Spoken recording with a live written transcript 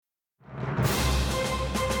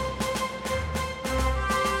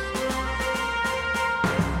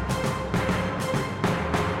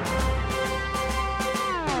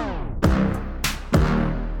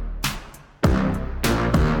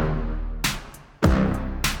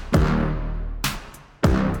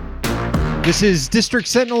This is District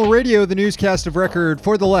Sentinel Radio, the newscast of record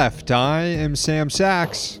for the left. I am Sam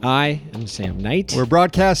Sachs. I am Sam Knight. We're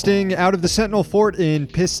broadcasting out of the Sentinel Fort in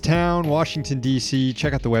Pisstown, Washington, D.C.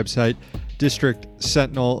 Check out the website,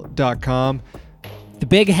 districtsentinel.com. The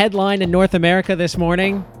big headline in North America this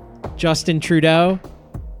morning, Justin Trudeau,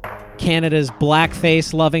 Canada's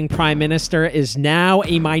blackface-loving prime minister, is now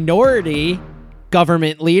a minority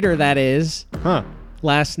government leader, that is.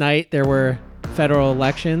 Last night, there were federal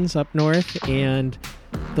elections up north, and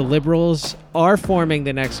the Liberals are forming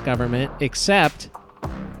the next government, except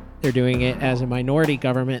they're doing it as a minority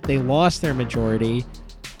government. They lost their majority.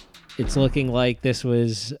 It's looking like this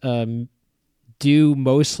was due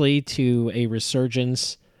mostly to a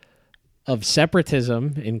resurgence of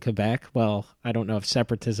separatism in Quebec. Well, I don't know if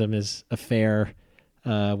separatism is a fair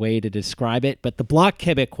way to describe it, but the Bloc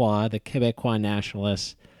Québécois, the Québécois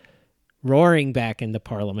nationalists, roaring back into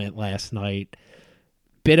Parliament last night.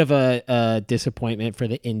 Bit of a disappointment for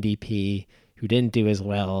the NDP, who didn't do as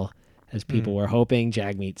well as people were hoping.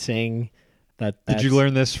 Jagmeet Singh. Did you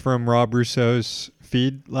learn this from Rob Rousseau's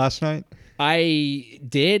feed last night? I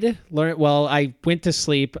did learn. Well, I went to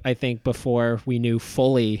sleep, I think, before we knew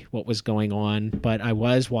fully what was going on, but I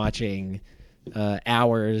was watching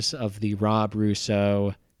hours of the Rob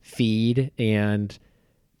Rousseau feed, and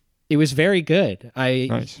it was very good.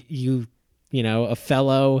 Nice. You know, a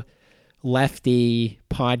fellow lefty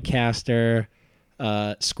podcaster,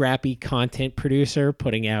 scrappy content producer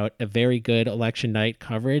putting out a very good election night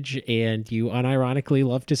coverage, and you unironically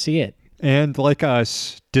love to see it. And like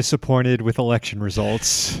us, disappointed with election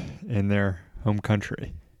results in their home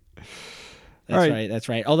country. That's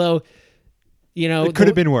right. Although, you know, it could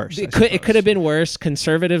have been worse. It could have been worse.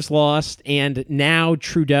 Conservatives lost, and now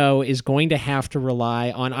Trudeau is going to have to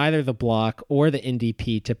rely on either the Bloc or the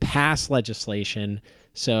NDP to pass legislation.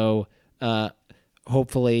 So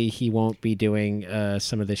hopefully he won't be doing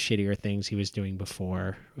some of the shittier things he was doing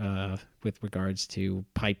before with regards to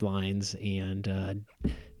pipelines and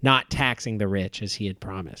not taxing the rich as he had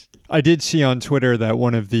promised. I did see on Twitter that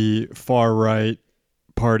one of the far-right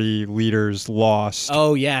party leaders lost.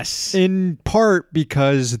 Oh, yes. In part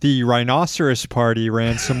because the Rhinoceros Party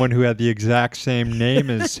ran someone who had the exact same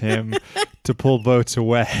name as him to pull votes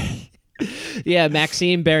away. Yeah,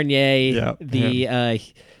 Maxime Bernier. Yeah,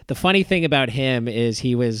 the funny thing about him is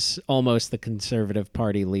he was almost the Conservative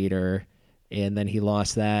Party leader, and then he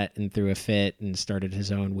lost that and threw a fit and started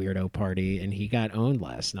his own weirdo party, and he got owned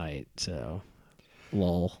last night. So,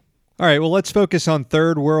 lol. All right, well, let's focus on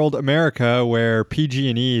third world America, where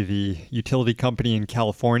PG&E, the utility company in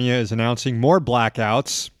California, is announcing more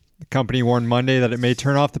blackouts. The company warned Monday that it may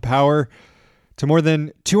turn off the power to more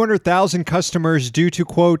than 200,000 customers due to,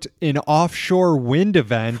 quote, an offshore wind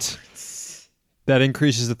event that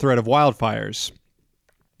increases the threat of wildfires.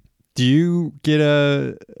 Do you get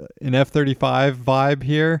an F-35 vibe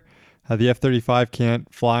here? How the F-35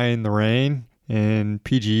 can't fly in the rain and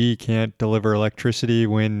PG&E can't deliver electricity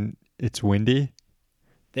when it's windy?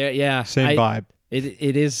 Same vibe.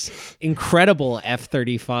 It is incredible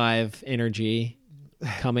F-35 energy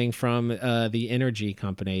coming from the energy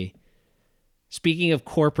company. Speaking of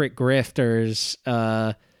corporate grifters,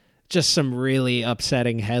 just some really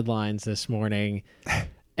upsetting headlines this morning.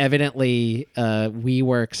 Evidently,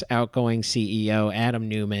 WeWork's outgoing CEO, Adam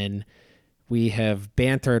Newman, we have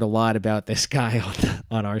bantered a lot about this guy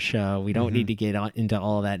on our show. We don't need to get into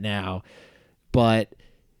all of that now. But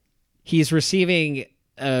he's receiving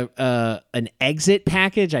an exit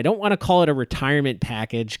package. I don't want to call it a retirement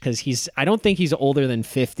package because I don't think he's older than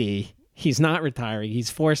 50. He's not retiring. He's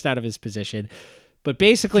forced out of his position. But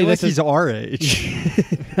basically, he's our age.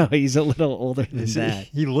 No, he's a little older than that.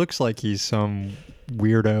 He looks like he's some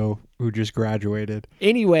weirdo who just graduated.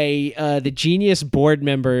 Anyway, the genius board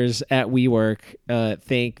members at WeWork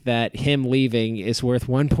think that him leaving is worth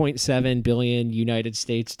 1.7 billion United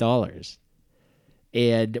States dollars.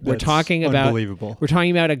 And we're talking about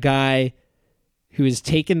a guy who has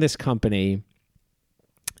taken this company.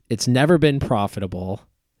 It's never been profitable.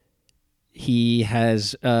 He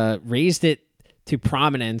has raised it to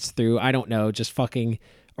prominence through, I don't know, just fucking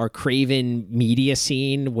our craven media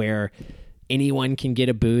scene where anyone can get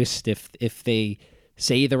a boost if they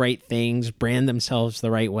say the right things, brand themselves the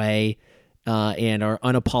right way, and are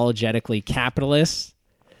unapologetically capitalists.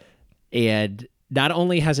 And not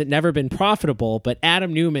only has it never been profitable, but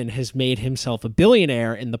Adam Newman has made himself a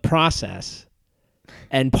billionaire in the process.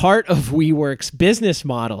 And part of WeWork's business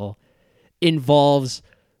model involves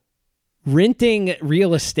renting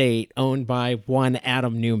real estate owned by one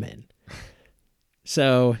Adam Newman.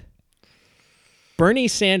 So Bernie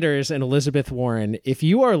Sanders and Elizabeth Warren, if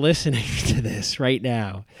you are listening to this right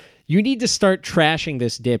now, You need to start trashing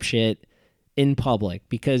this dipshit in public,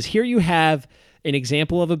 because here you have an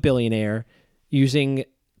example of a billionaire using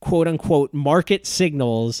quote unquote market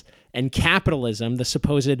signals and capitalism, the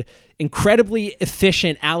supposed incredibly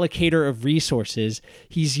efficient allocator of resources.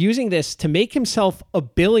 He's using this to make himself a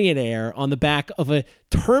billionaire on the back of a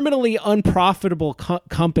terminally unprofitable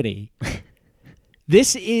company.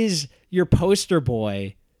 This is your poster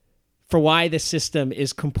boy for why the system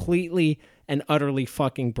is completely and utterly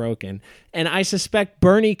fucking broken. And I suspect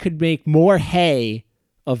Bernie could make more hay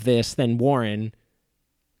of this than Warren,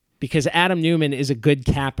 because Adam Newman is a good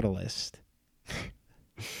capitalist.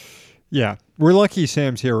 Yeah, we're lucky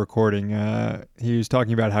Sam's here recording. He was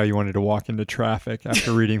talking about how he wanted to walk into traffic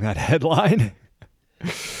after reading that headline.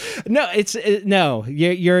 No,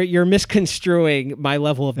 you're misconstruing my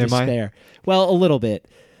level of despair. Well, a little bit.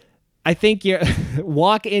 I think your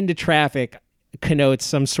walk into traffic connotes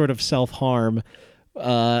some sort of self-harm,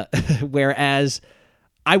 whereas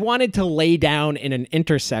I wanted to lay down in an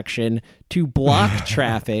intersection to block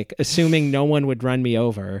traffic, assuming no one would run me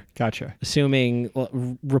over. Gotcha. Assuming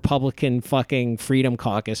Republican fucking Freedom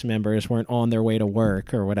Caucus members weren't on their way to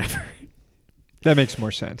work or whatever. That makes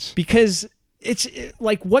more sense. Because it's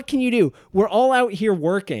like, what can you do? We're all out here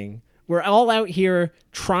working. We're all out here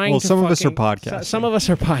trying to some of us are podcasting. Some of us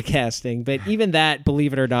are podcasting, but even that,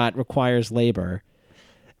 believe it or not, requires labor.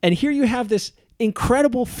 And here you have this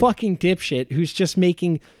incredible fucking dipshit who's just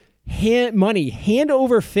making money hand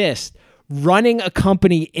over fist, running a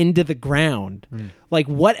company into the ground. Like,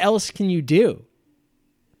 what else can you do?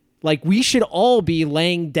 Like, we should all be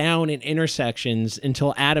laying down in intersections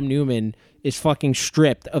until Adam Newman is fucking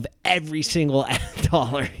stripped of every single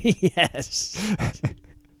dollar he has.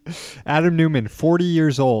 Adam Newman, 40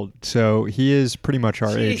 years old, so he is pretty much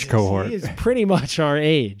our age cohort. He is pretty much our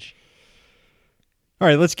age. All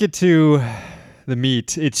right, let's get to the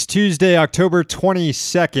meat. It's Tuesday, October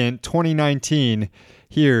 22nd, 2019.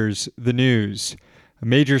 Here's the news. A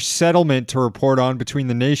major settlement to report on between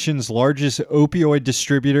the nation's largest opioid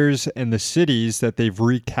distributors and the cities that they've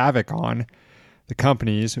wreaked havoc on. The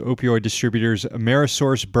companies, opioid distributors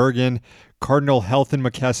Amerisource Bergen, Cardinal Health in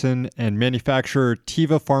McKesson, and manufacturer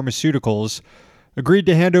Teva Pharmaceuticals, agreed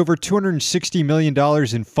to hand over $260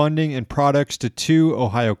 million in funding and products to two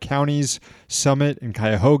Ohio counties, Summit and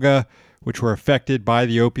Cuyahoga, which were affected by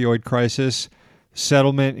the opioid crisis. The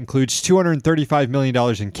settlement includes $235 million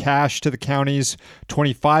in cash to the counties,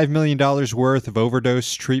 $25 million worth of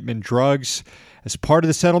overdose treatment drugs. As part of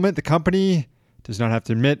the settlement, the company does not have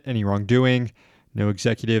to admit any wrongdoing. No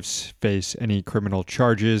executives face any criminal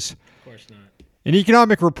charges. Of course not. An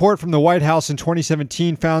economic report from the White House in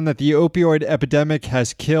 2017 found that the opioid epidemic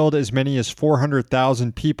has killed as many as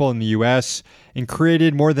 400,000 people in the U.S. and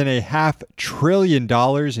created more than $500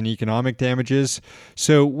 billion in economic damages.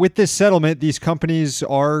 So with this settlement, these companies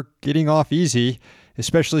are getting off easy,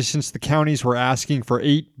 especially since the counties were asking for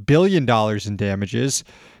 $8 billion in damages.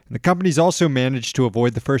 And the companies also managed to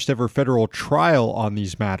avoid the first ever federal trial on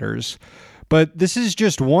these matters. But this is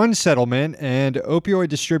just one settlement, and opioid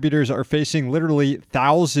distributors are facing literally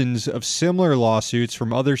thousands of similar lawsuits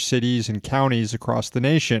from other cities and counties across the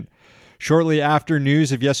nation. Shortly after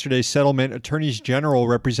news of yesterday's settlement, attorneys general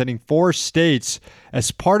representing 4 states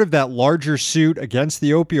as part of that larger suit against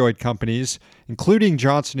the opioid companies, including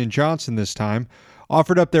Johnson & Johnson this time,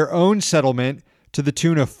 offered up their own settlement to the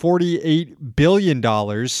tune of $48 billion.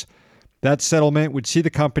 That settlement would see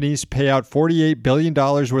the companies pay out $48 billion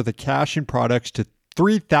worth of cash and products to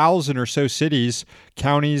 3,000 or so cities,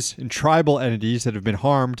 counties, and tribal entities that have been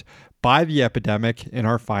harmed by the epidemic and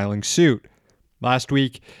are filing suit. Last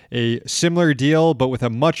week, a similar deal, but with a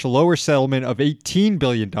much lower settlement of $18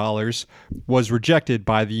 billion, was rejected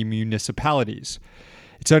by the municipalities.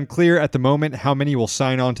 It's unclear at the moment how many will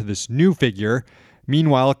sign on to this new figure.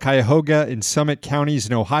 Meanwhile, Cuyahoga and Summit counties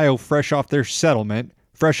in Ohio, fresh off their settlement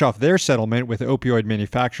with opioid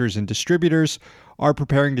manufacturers and distributors, are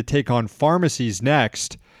preparing to take on pharmacies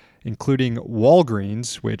next, including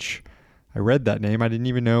Walgreens, which I read that name. I didn't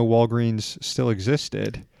even know Walgreens still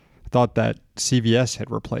existed. I thought that CVS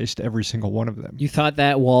had replaced every single one of them. You thought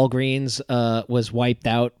that Walgreens was wiped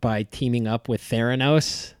out by teaming up with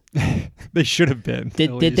Theranos? They should have been.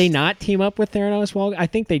 Did they not team up with Theranos? I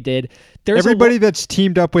think they did. Everybody that's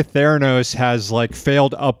teamed up with Theranos has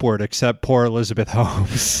failed upward, except poor Elizabeth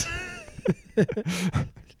Holmes.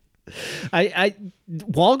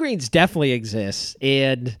 Walgreens definitely exists,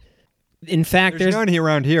 and in fact, there's none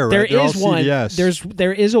around here. Right? There They're is all one. CVS.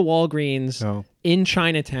 There is a Walgreens in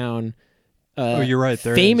Chinatown. You're right.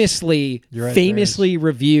 Famously, famously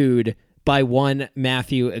reviewed by one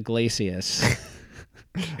Matthew Iglesias.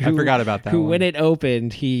 I forgot about that. Who, one. when it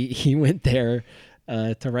opened, he went there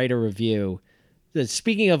to write a review.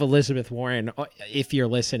 Speaking of Elizabeth Warren, if you're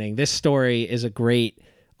listening, this story is a great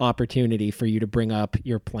opportunity for you to bring up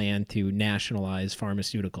your plan to nationalize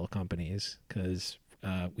pharmaceutical companies, because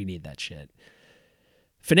we need that shit.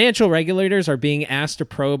 Financial regulators are being asked to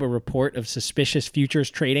probe a report of suspicious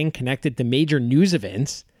futures trading connected to major news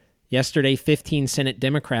events. Yesterday, 15 Senate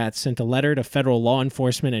Democrats sent a letter to federal law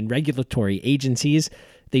enforcement and regulatory agencies.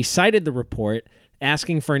 They cited the report,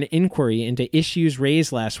 asking for an inquiry into issues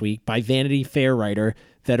raised last week by Vanity Fair writer,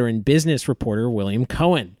 veteran business reporter William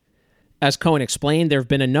Cohen. As Cohen explained, there have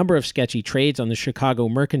been a number of sketchy trades on the Chicago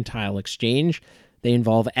Mercantile Exchange. They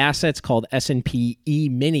involve assets called S&P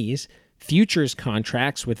E-minis, futures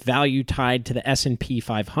contracts with value tied to the S&P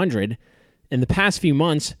 500. In the past few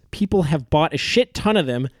months, people have bought a shit ton of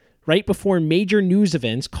them right before major news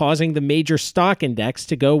events, causing the major stock index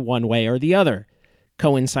to go one way or the other.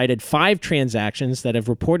 Cohen cited 5 transactions that have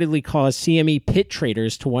reportedly caused CME pit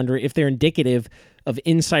traders to wonder if they're indicative of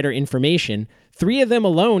insider information. 3 of them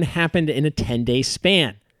alone happened in a 10-day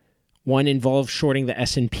span. One involved shorting the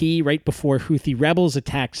S&P right before Houthi rebels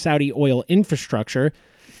attacked Saudi oil infrastructure.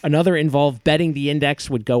 Another involved betting the index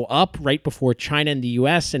would go up right before China and the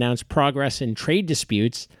U.S. announced progress in trade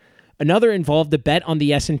disputes. Another involved a bet on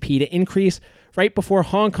the S&P to increase right before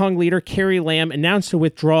Hong Kong leader Carrie Lam announced a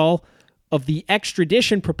withdrawal of the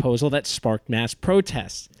extradition proposal that sparked mass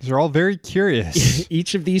protests. These are all very curious.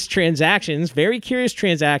 Each of these transactions, very curious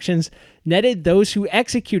transactions, netted those who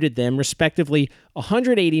executed them respectively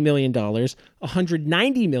 $180 million,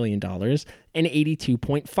 $190 million, and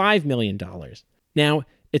 $82.5 million. Now,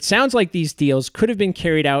 it sounds like these deals could have been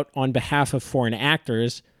carried out on behalf of foreign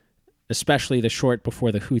actors, especially the short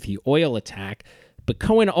before the Houthi oil attack, but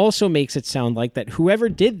Cohen also makes it sound like that whoever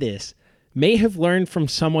did this may have learned from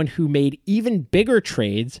someone who made even bigger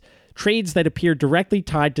trades that appear directly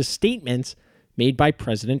tied to statements made by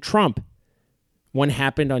President Trump. One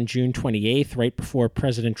happened on June 28th, right before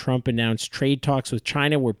President Trump announced trade talks with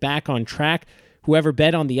China were back on track. Whoever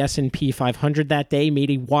bet on the S&P 500 that day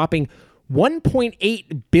made a whopping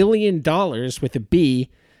 $1.8 billion with a B.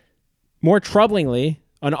 More troublingly,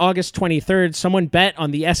 on August 23rd, someone bet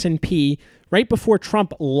on the S&P right before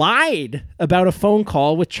Trump lied about a phone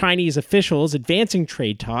call with Chinese officials advancing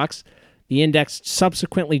trade talks. The index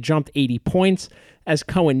subsequently jumped 80 points. As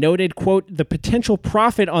Cohen noted, quote, the potential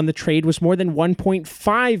profit on the trade was more than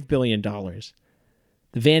 $1.5 billion. The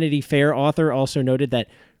Vanity Fair author also noted that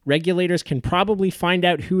regulators can probably find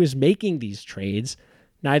out who is making these trades.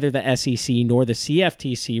 Neither the SEC nor the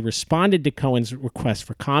CFTC responded to Cohen's request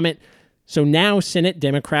for comment, so now Senate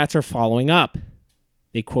Democrats are following up.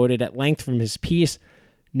 They quoted at length from his piece,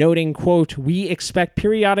 noting, quote, we expect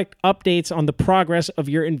periodic updates on the progress of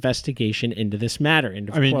your investigation into this matter. End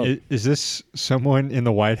of quote. Is this someone in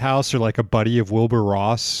the White House or like a buddy of Wilbur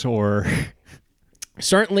Ross or...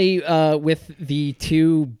 Certainly with the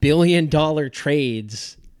 $2 billion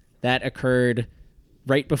trades that occurred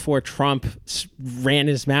right before Trump ran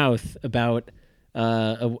his mouth about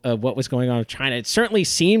what was going on with China. It certainly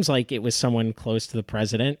seems like it was someone close to the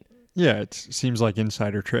president. Yeah, it seems like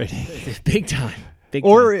insider trading. Big time.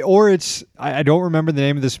 Or it's, I don't remember the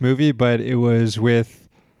name of this movie, but it was with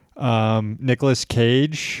Nicolas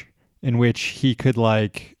Cage, in which he could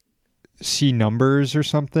like see numbers or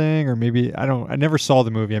something, or maybe, I never saw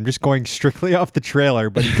the movie. I'm just going strictly off the trailer,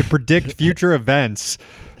 but he could predict future events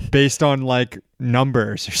based on like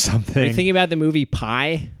numbers or something. Are you thinking about the movie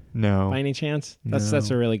Pi? No. By any chance?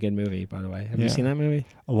 That's a really good movie, by the way. Have you seen that movie?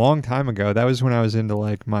 A long time ago. That was when I was into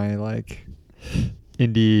like my like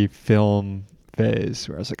indie film phase,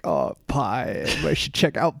 where I was like, oh, Pi. Everybody should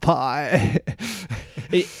check out Pi.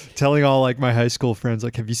 Telling all like my high school friends,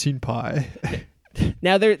 like, have you seen Pi?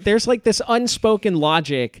 Now there's like this unspoken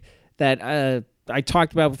logic that I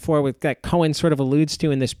talked about before, with that Cohen sort of alludes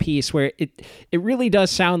to in this piece, where it really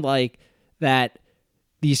does sound like that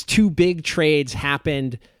these 2 big trades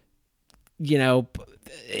happened. You know,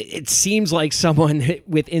 it seems like someone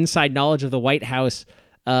with inside knowledge of the White House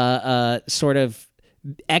sort of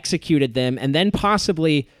executed them, and then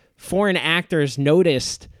possibly foreign actors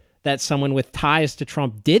noticed that someone with ties to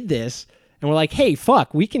Trump did this, and were like, hey,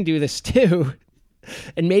 fuck, we can do this too.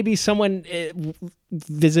 And maybe someone,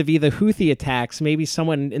 vis-a-vis the Houthi attacks, maybe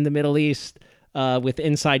someone in the Middle East with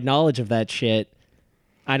inside knowledge of that shit.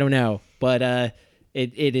 I don't know, but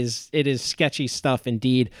it is sketchy stuff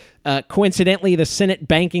indeed. Coincidentally, the Senate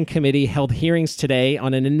Banking Committee held hearings today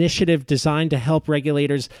on an initiative designed to help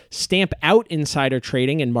regulators stamp out insider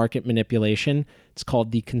trading and market manipulation. It's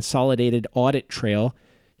called the Consolidated Audit Trail.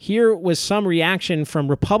 Here was some reaction from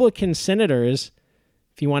Republican senators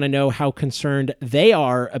If you want to know how concerned they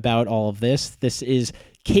are about all of this, this is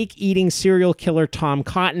cake-eating serial killer Tom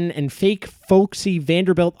Cotton and fake folksy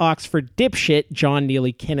Vanderbilt Oxford dipshit John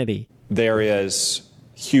Neely Kennedy. There is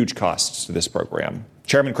huge costs to this program.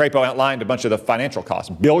 Chairman Crapo outlined a bunch of the financial costs,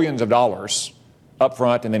 billions of dollars up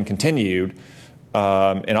front and then continued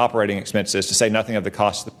in operating expenses, to say nothing of the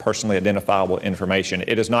cost of personally identifiable information.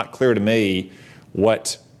 It is not clear to me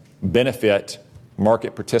what benefit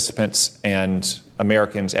market participants and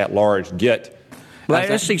Americans at large get.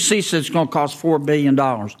 Well, SEC says it's going to cost $4 billion.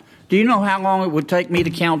 Do you know how long it would take me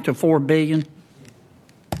to count to $4 billion?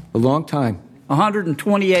 A long time.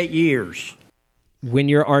 128 years. When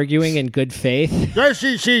you're arguing in good faith, the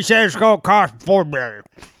SEC says it's going to cost $4 billion.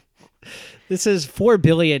 This is $4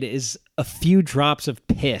 billion is a few drops of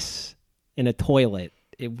piss in a toilet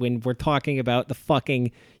when we're talking about the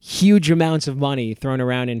fucking huge amounts of money thrown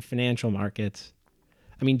around in financial markets.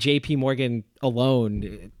 I mean, JP Morgan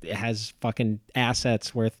alone has fucking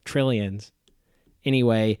assets worth trillions.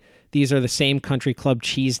 Anyway, these are the same country club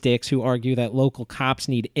cheese dicks who argue that local cops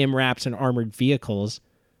need MRAPs and armored vehicles.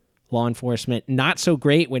 Law enforcement, not so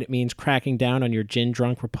great when it means cracking down on your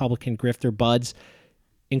gin-drunk Republican grifter buds,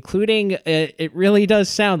 including, it really does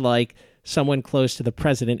sound like, someone close to the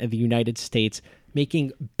President of the United States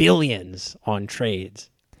making billions on trades.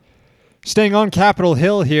 Staying on Capitol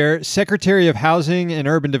Hill here, Secretary of Housing and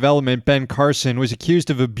Urban Development Ben Carson was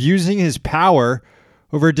accused of abusing his power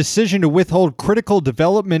over a decision to withhold critical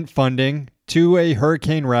development funding to a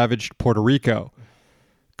hurricane-ravaged Puerto Rico.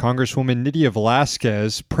 Congresswoman Nydia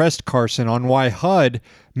Velázquez pressed Carson on why HUD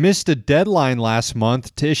missed a deadline last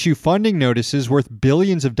month to issue funding notices worth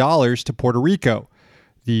billions of dollars to Puerto Rico.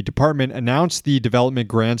 The department announced the development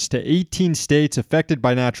grants to 18 states affected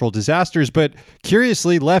by natural disasters, but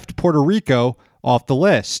curiously left Puerto Rico off the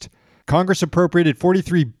list. Congress appropriated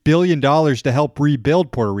 $43 billion to help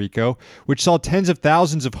rebuild Puerto Rico, which saw tens of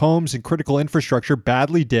thousands of homes and critical infrastructure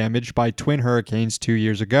badly damaged by twin hurricanes 2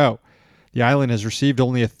 years ago. The island has received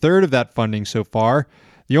only a third of that funding so far,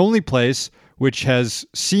 the only place which has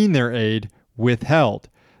seen their aid withheld.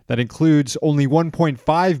 That includes only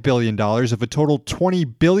 $1.5 billion of a total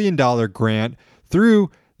 $20 billion grant through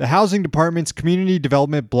the Housing Department's Community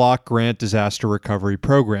Development Block Grant Disaster Recovery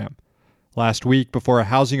Program. Last week, before a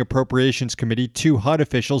Housing Appropriations Committee, 2 HUD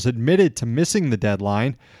officials admitted to missing the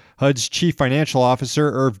deadline. HUD's Chief Financial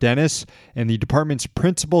Officer, Irv Dennis, and the department's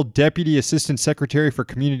Principal Deputy Assistant Secretary for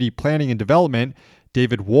Community Planning and Development,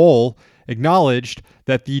 David Wohl, acknowledged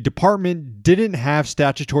that the department didn't have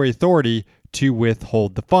statutory authority to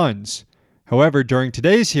withhold the funds. However, during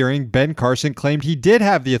today's hearing, Ben Carson claimed he did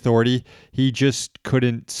have the authority, he just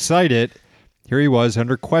couldn't cite it. Here he was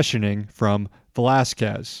under questioning from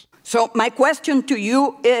Velázquez. So my question to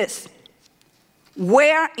you is,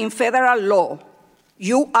 where in federal law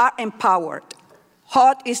you are empowered,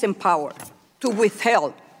 HUD is empowered to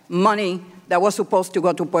withhold money that was supposed to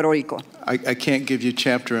go to Puerto Rico? I can't give you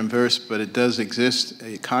chapter and verse, but it does exist.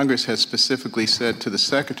 Congress has specifically said to the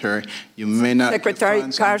Secretary, you may not Secretary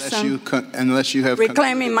Carson, unless you have...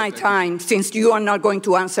 Reclaiming my time, since you are not going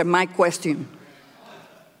to answer my question.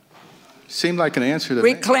 Seemed like an answer to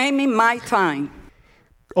Reclaiming my time.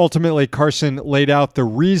 Ultimately, Carson laid out the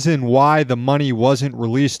reason why the money wasn't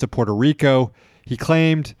released to Puerto Rico. He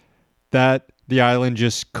claimed that the island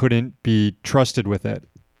just couldn't be trusted with it.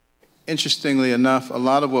 Interestingly enough, a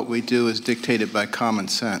lot of what we do is dictated by common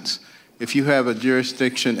sense. If you have a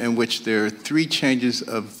jurisdiction in which there are 3 changes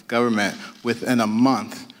of government within a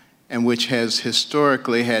month, and which has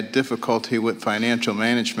historically had difficulty with financial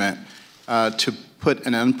management, to put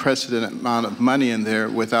an unprecedented amount of money in there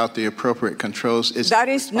without the appropriate controls is... That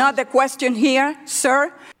is not the question here,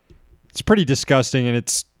 sir. It's pretty disgusting, and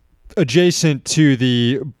it's adjacent to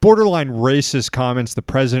the borderline racist comments the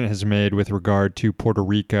president has made with regard to Puerto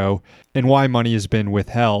Rico and why money has been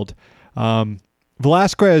withheld.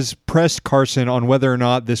 Velázquez pressed Carson on whether or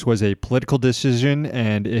not this was a political decision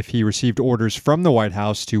and if he received orders from the White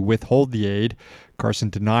House to withhold the aid. Carson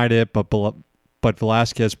denied it, but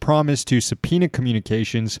Velázquez promised to subpoena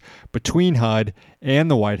communications between HUD and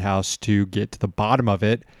the White House to get to the bottom of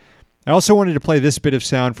it. I also wanted to play this bit of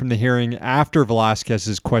sound from the hearing after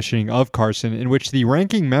Velázquez's questioning of Carson, in which the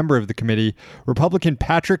ranking member of the committee, Republican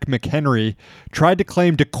Patrick McHenry, tried to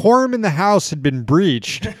claim decorum in the House had been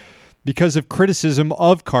breached because of criticism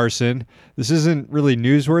of Carson. This isn't really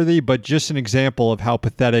newsworthy, but just an example of how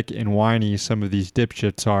pathetic and whiny some of these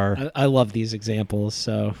dipshits are. I love these examples,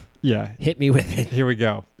 so yeah, hit me with it. Here we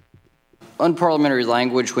go. Unparliamentary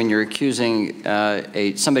language when you're accusing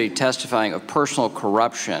somebody testifying of personal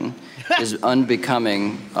corruption is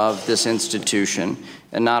unbecoming of this institution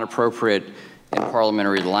and not appropriate in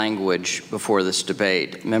parliamentary language before this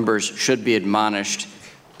debate. Members should be admonished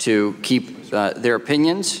to keep their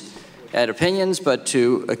opinions at opinions, but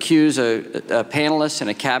to accuse a panelist and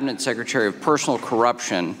a cabinet secretary of personal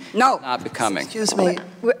corruption not becoming. Excuse me.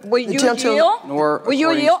 Will you yield? Will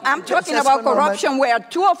you yield? I'm talking about corruption where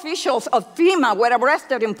 2 officials of FEMA were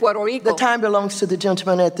arrested in Puerto Rico. The time belongs to the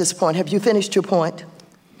gentleman at this point. Have you finished your point?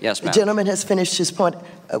 Yes, ma'am. The gentleman has finished his point.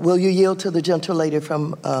 Will you yield to the gentlelady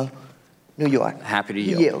from New York? Happy to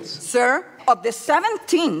yield. He yields. Sir, of the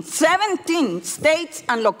 17 states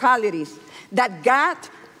and localities that got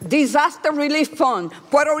disaster relief fund,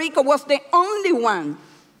 Puerto Rico was the only one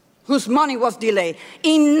whose money was delayed.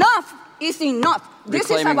 Enough is enough. This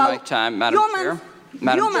is about my time, Madam Chair.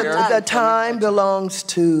 Madam Chair. The time belongs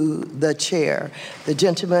to the chair. The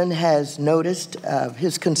gentleman has noticed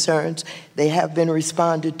his concerns. They have been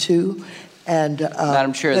responded to. And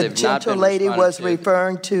Madam Chair, the gentle lady was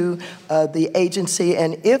referring to the agency.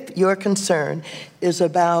 And if your concern is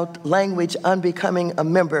about language unbecoming a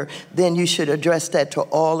member, then you should address that to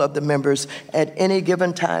all of the members. At any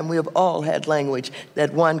given time, we have all had language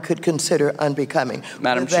that one could consider unbecoming.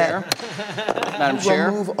 Madam Chair, Madam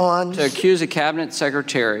Chair, move on. To accuse a cabinet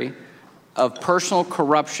secretary of personal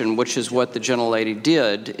corruption, which is what the gentlelady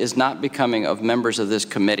did, is not becoming of members of this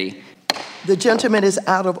committee. The gentleman is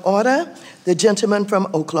out of order. The gentleman from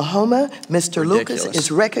Oklahoma, Mr. Lucas, is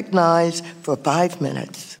recognized for 5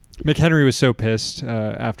 minutes. McHenry was so pissed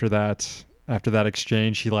after that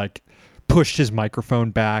exchange. He like pushed his microphone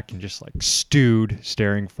back and just like stewed,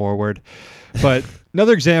 staring forward. But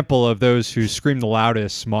another example of those who scream the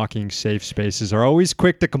loudest, mocking safe spaces, are always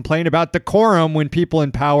quick to complain about decorum when people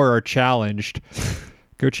in power are challenged.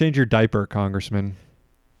 Go change your diaper, Congressman.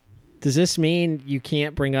 Does this mean you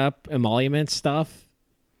can't bring up emolument stuff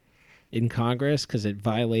in Congress because it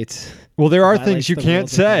violates? Well, there are things you can't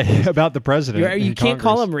say about the president. You can't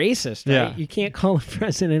call him racist, right? Yeah. You can't call a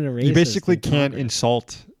president a racist. You basically can't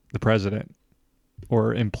insult the president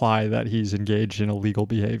or imply that he's engaged in illegal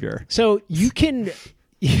behavior. So you can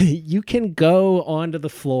go onto the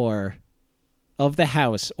floor of the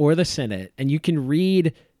House or the Senate and you can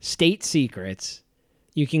read state secrets.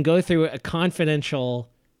 You can go through a confidential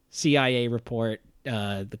CIA report,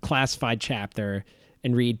 the classified chapter,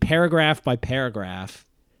 and read paragraph by paragraph,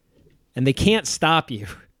 and they can't stop you.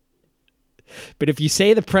 But if you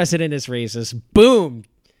say the president is racist, boom,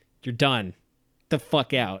 you're done. The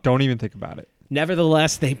fuck out. Don't even think about it.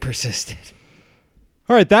 Nevertheless, they persisted.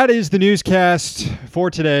 All right, that is the newscast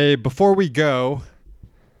for today. Before we go,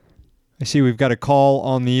 I see we've got a call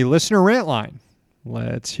on the listener rant line.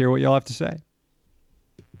 Let's hear what y'all have to say.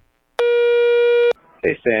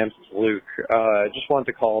 Hey, Sam, it's Luke. I just wanted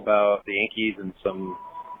to call about the Yankees and some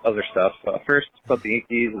other stuff. First, about the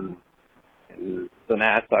Yankees and the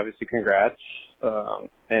Nats, obviously, congrats.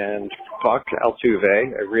 And fuck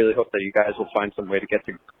Altuve. I really hope that you guys will find some way to get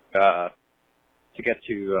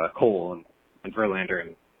to Cole and Verlander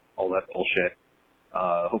and all that bullshit.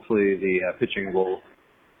 Hopefully the pitching will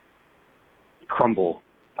crumble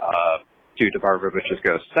due to Barbara Bush's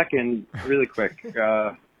ghost. Second, really quick,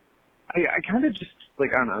 I kind of just,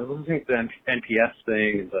 like, I don't know, I was listening to the NPS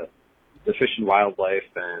thing, the Fish and Wildlife,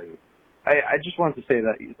 and I just wanted to say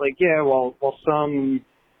that, like, yeah, while some,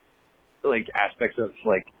 like, aspects of,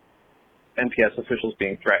 like, NPS officials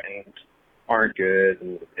being threatened aren't good,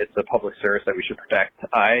 and it's a public service that we should protect,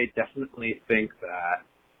 I definitely think that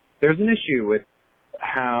there's an issue with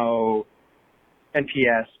how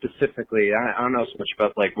NPS specifically, I don't know so much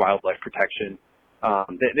about, like, wildlife protection.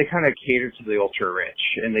 They kind of cater to the ultra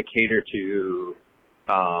rich, and they cater to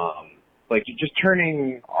like just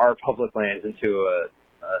turning our public lands into a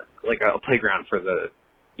playground for the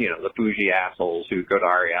bougie assholes who go to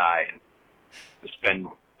REI and spend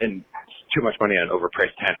too much money on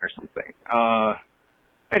overpriced tent or something.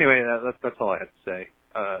 Anyway, that's all I had to say.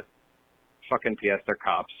 Fuck NPS, they're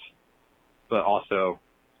cops, but also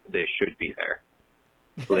they should be there.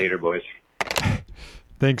 Later, boys.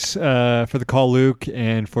 Thanks for the call, Luke,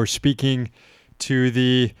 and for speaking to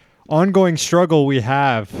the ongoing struggle we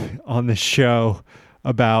have on this show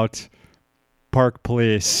about park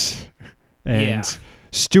police and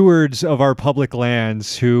stewards of our public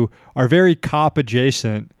lands who are very cop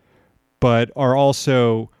adjacent, but are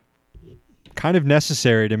also kind of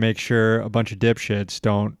necessary to make sure a bunch of dipshits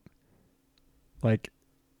don't like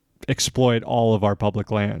exploit all of our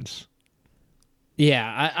public lands.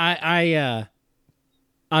 Yeah,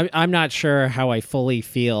 I'm not sure how I fully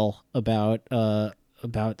feel about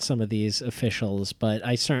some of these officials, but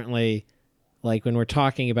I certainly, like, when we're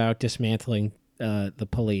talking about dismantling the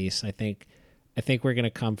police, I think we're going to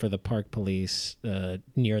come for the park police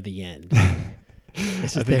near the end.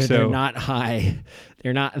 They're not high.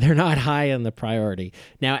 They're not high on the priority.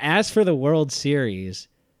 Now, as for the World Series,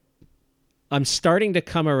 I'm starting to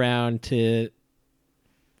come around to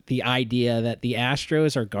the idea that the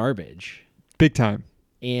Astros are garbage. Big time.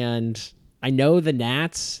 And I know the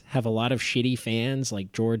Nats have a lot of shitty fans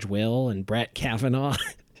like George Will and Brett Kavanaugh.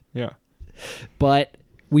 Yeah. But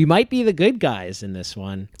we might be the good guys in this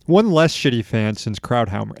one. One less shitty fan since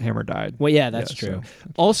Krauthammer died. Well, yeah, that's true.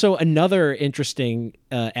 So. Also, another interesting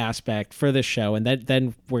aspect for this show, and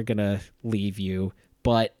then we're going to leave you,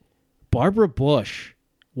 but Barbara Bush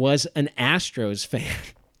was an Astros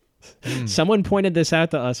fan. Someone pointed this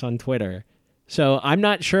out to us on Twitter. So I'm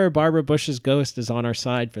not sure Barbara Bush's ghost is on our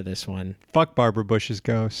side for this one. Fuck Barbara Bush's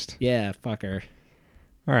ghost. Yeah, fuck her.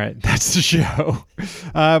 All right, that's the show.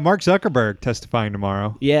 Mark Zuckerberg testifying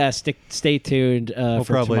tomorrow. Yeah, stay tuned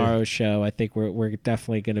for tomorrow's show. I think we're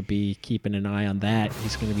definitely going to be keeping an eye on that.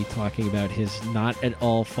 He's going to be talking about his not at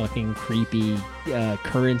all fucking creepy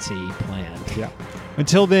currency plan. Yeah.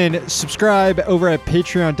 Until then, subscribe over at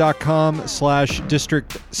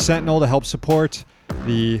patreon.com/District Sentinel to help support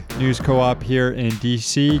the news co-op here in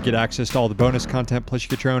DC. Get access to all the bonus content, plus you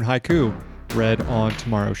get your own haiku read on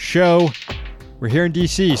tomorrow's show. We're here in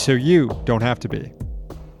DC, so you don't have to be.